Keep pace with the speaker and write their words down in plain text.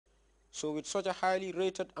So with such a highly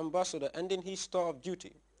rated ambassador ending his tour of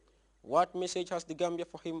duty, what message has the Gambia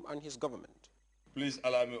for him and his government? Please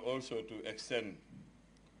allow me also to extend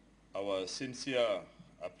our sincere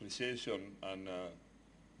appreciation and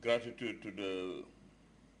gratitude to the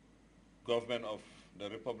government of the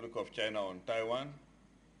Republic of China on Taiwan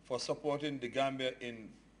for supporting the Gambia in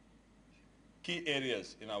key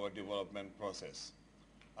areas in our development process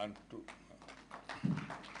and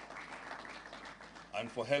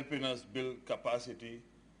for helping us build capacity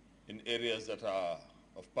in areas that are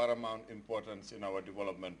of paramount importance in our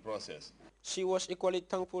development process. She was equally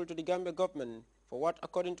thankful to the Gambia government for what,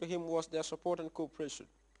 according to him, was their support and cooperation.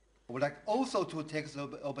 I would like also to take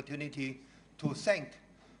the opportunity to thank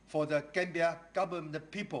for the Gambia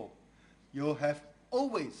government people. You have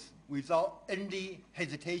always, without any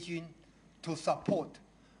hesitation, to support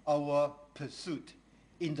our pursuit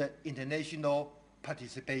in the international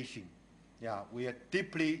participation. Yeah, we are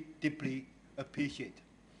deeply, deeply appreciate.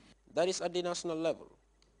 That is at the national level.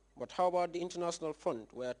 But how about the international front,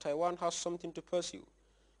 where Taiwan has something to pursue,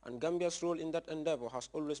 and Gambia's role in that endeavor has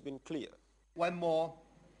always been clear? One more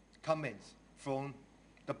comment from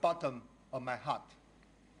the bottom of my heart.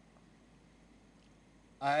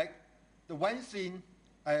 The one thing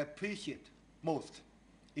I appreciate most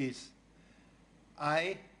is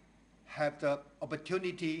I have the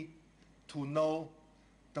opportunity to know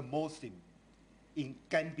the Muslim in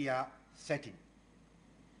Gambia setting.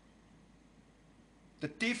 The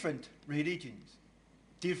different religions,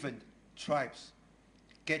 different tribes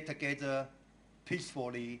get together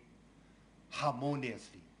peacefully,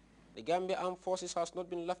 harmoniously. The Gambia Armed Forces has not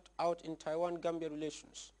been left out in Taiwan-Gambia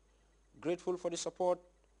relations. Grateful for the support,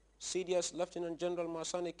 CDS Lieutenant General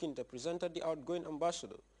Masane Kinta presented the outgoing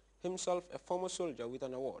ambassador, himself a former soldier, with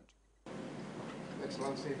an award.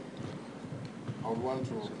 Excellency, I would want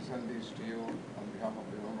to present this to you on behalf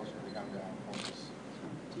of the members of the Gambia Armed Forces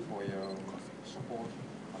for your support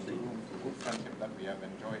and the good friendship that we have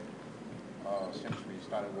enjoyed since we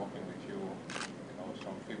started working with you,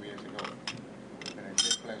 some few years ago. It's been a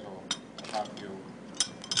great pleasure to have you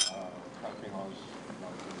helping us in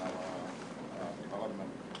our development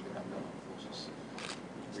of the Gambia Armed Forces.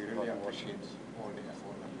 We really appreciate all the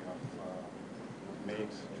effort that you have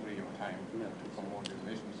made during your time to promote the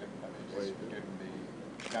relationship that exists between the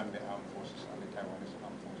Gambia Armed Forces and the Taiwanese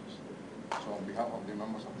Armed Forces. So on behalf of the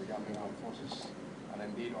members of the Gambia Armed Forces, and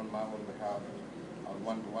indeed on my own behalf, I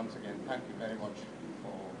want to once again thank you very much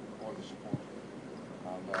for all the support.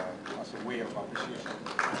 And as a way of appreciation.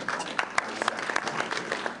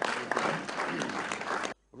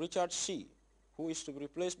 Richard C., who is to be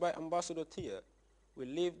replaced by Ambassador Thea, will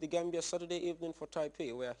leave the Gambia Saturday evening for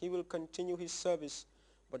Taipei, where he will continue his service,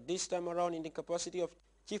 but this time around in the capacity of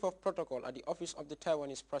Chief of Protocol at the office of the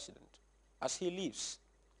Taiwanese President. As he leaves,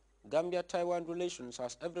 Gambia-Taiwan relations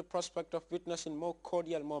has every prospect of witnessing more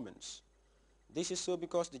cordial moments. This is so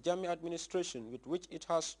because the Jammeh administration, with which it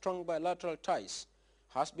has strong bilateral ties,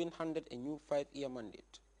 has been handed a new 5-year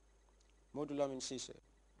mandate. Modulamin Sise,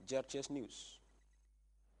 Grts News.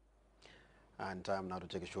 And time now to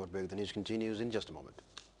take a short break. The news continues in just a moment.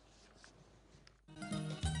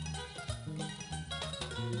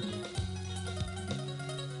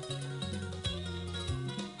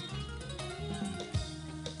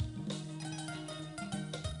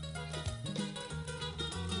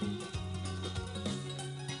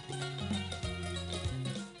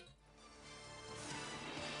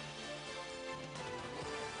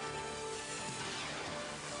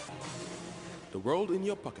 The world in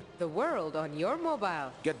your pocket. The world on your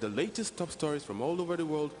mobile. Get the latest top stories from all over the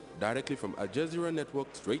world directly from Al Jazeera Network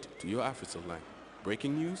straight to your AfriCell line.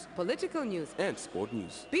 Breaking news, political news, and sport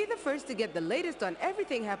news. Be the first to get the latest on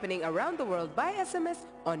everything happening around the world by SMS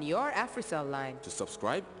on your AfriCell line. To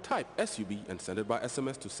subscribe, type SUB and send it by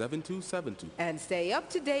SMS to 7272. And stay up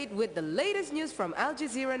to date with the latest news from Al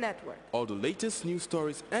Jazeera Network. All the latest news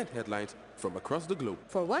stories and headlines from across the globe.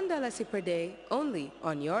 For $1 per day, only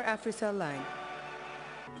on your AfriCell line.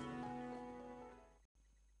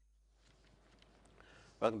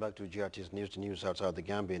 Welcome back to GRT's News, to news outside the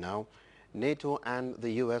Gambia now. NATO and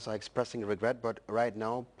the U.S. are expressing regret, but right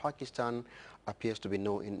now Pakistan appears to be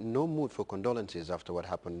in no mood for condolences after what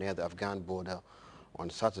happened near the Afghan border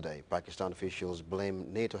on Saturday. Pakistan officials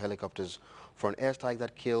blame NATO helicopters for an airstrike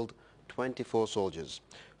that killed 24 soldiers.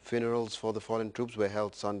 Funerals for the fallen troops were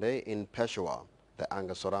held Sunday in Peshawar. The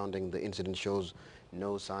anger surrounding the incident shows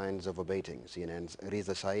no signs of abating. CNN's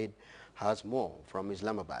Riza Saeed has more from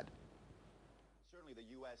Islamabad. Certainly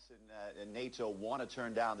the U.S. and NATO want to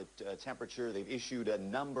turn down the temperature. They've issued a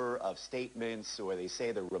number of statements where they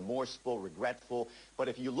say they're remorseful, regretful. But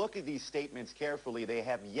if you look at these statements carefully, they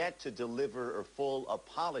have yet to deliver a full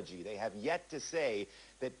apology. They have yet to say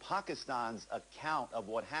that Pakistan's account of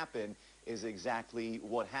what happened is exactly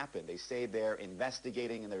what happened. They say they're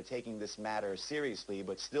investigating and they're taking this matter seriously,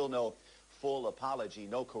 but still no full apology,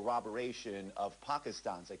 no corroboration of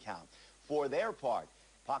Pakistan's account. For their part,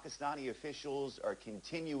 Pakistani officials are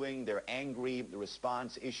continuing their angry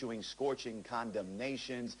response, issuing scorching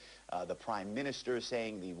condemnations. The Prime Minister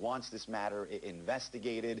saying he wants this matter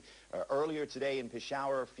investigated. Earlier today in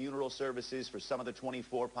Peshawar, funeral services for some of the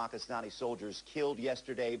 24 Pakistani soldiers killed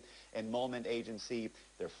yesterday in Moment Agency.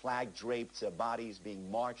 Their flag-draped bodies being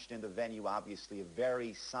marched in the venue. Obviously a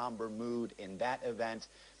very somber mood in that event.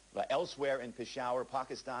 Elsewhere in Peshawar,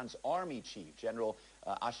 Pakistan's Army Chief, General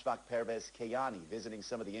Ashfaq Pervez Kayani, visiting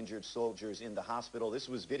some of the injured soldiers in the hospital. This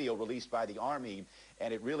was video released by the Army,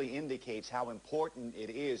 and it really indicates how important it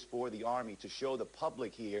is for the Army to show the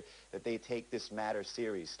public here that they take this matter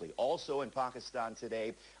seriously. Also in Pakistan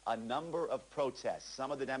today, a number of protests.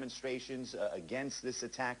 Some of the demonstrations against this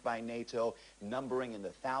attack by NATO, numbering in the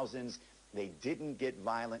thousands. They didn't get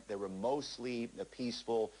violent. They were mostly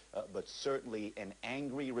peaceful, but certainly an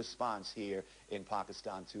angry response here in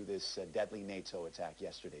Pakistan to this deadly NATO attack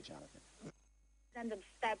yesterday, Jonathan. And the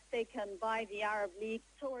steps taken by the Arab League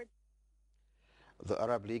towards... The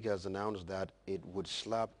Arab League has announced that it would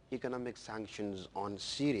slap economic sanctions on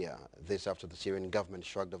Syria. This after the Syrian government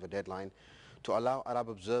shrugged off a deadline to allow Arab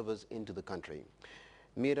observers into the country.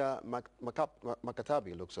 Mira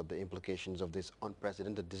Makatabi looks at the implications of this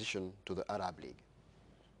unprecedented decision to the Arab League.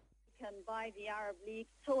 By the Arab League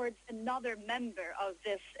towards another member of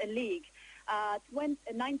this league.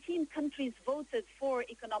 19 countries voted for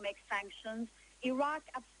economic sanctions. Iraq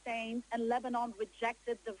abstained and Lebanon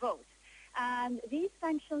rejected the vote. And these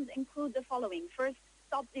sanctions include the following. First,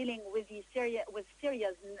 stop dealing with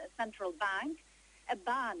Syria's central bank, a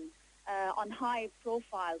ban on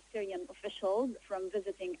high-profile Syrian officials from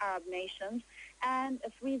visiting Arab nations, and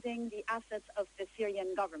freezing the assets of the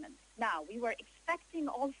Syrian government. Now, we were expecting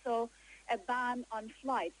also a ban on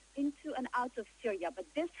flights into and out of Syria, but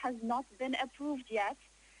this has not been approved yet.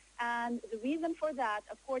 And the reason for that,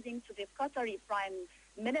 according to the Qatari Prime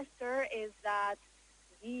Minister, is that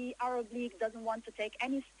the Arab League doesn't want to take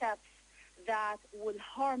any steps that will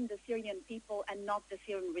harm the Syrian people and not the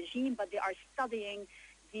Syrian regime, but they are studying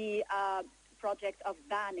the project of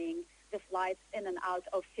banning the flights in and out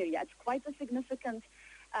of Syria. It's quite a significant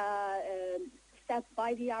step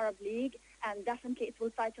by the Arab League, and definitely it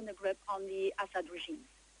will tighten the grip on the Assad regime.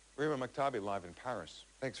 Rima Maktabi live in Paris.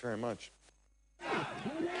 Thanks very much. Take a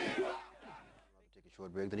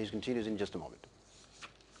short break. The news continues in just a moment.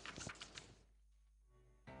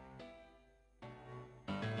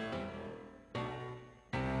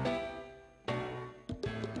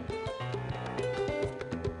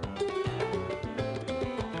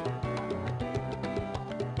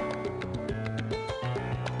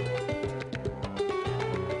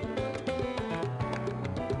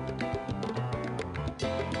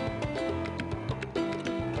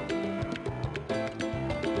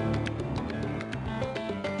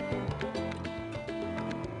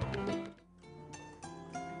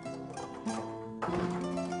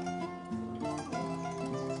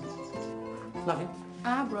 Nafi?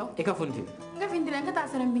 Ah, bro. Ika funti? Nga finti nga ta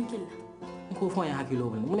saram binkil. Nko fo ya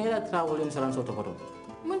hakilo bul. Mun ila travel insurance auto photo.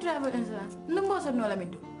 Mun travel insurance. Numbo so no la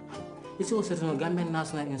mindu. Isi o certain Gambian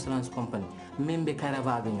National Insurance Company membe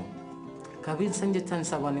karava ganyo. Kabin sanje tan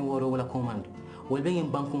sabani woro wala command. Wol be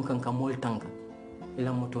ngin bankun kan ka mol tanka.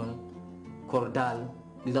 Ila moton cordal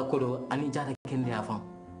ila kodo ani jara kende afan.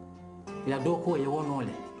 Ila doko e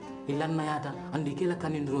wonole. Ila nayata andi kila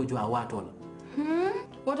kanindro jo awatola.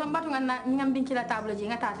 Woto mbatu ngam binkila table ji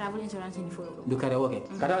ngata travel insurance ni fo. Du kare okay.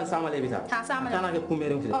 Kata sama lebita. Ha sama le. Kana ke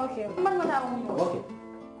kumere mfile. Okay. Mban ngata Okay.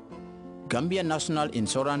 Gambia National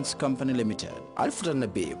Insurance Company Limited. Alfred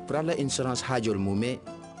Nabi, Prala Insurance Hajol Mume.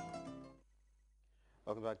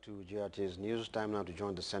 Welcome back to GRT's News. Time now to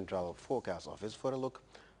join the Central Forecast Office for a look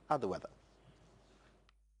at the weather.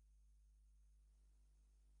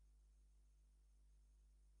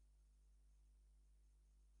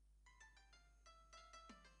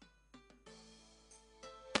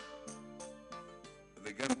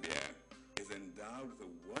 The Gambia is endowed with a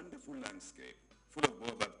wonderful landscape full of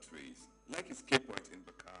baobab trees. Like its Cape Point in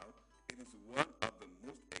Bakau, it is one of the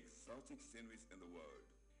most exotic sceneries in the world.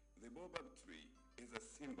 The baobab tree is a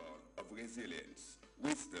symbol of resilience,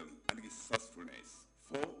 wisdom, and resourcefulness.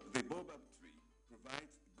 For the baobab tree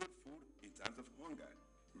provides good food in times of hunger,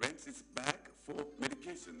 rents its back for medical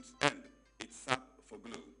communications, and its SAP for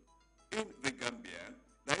glue. In the Gambia,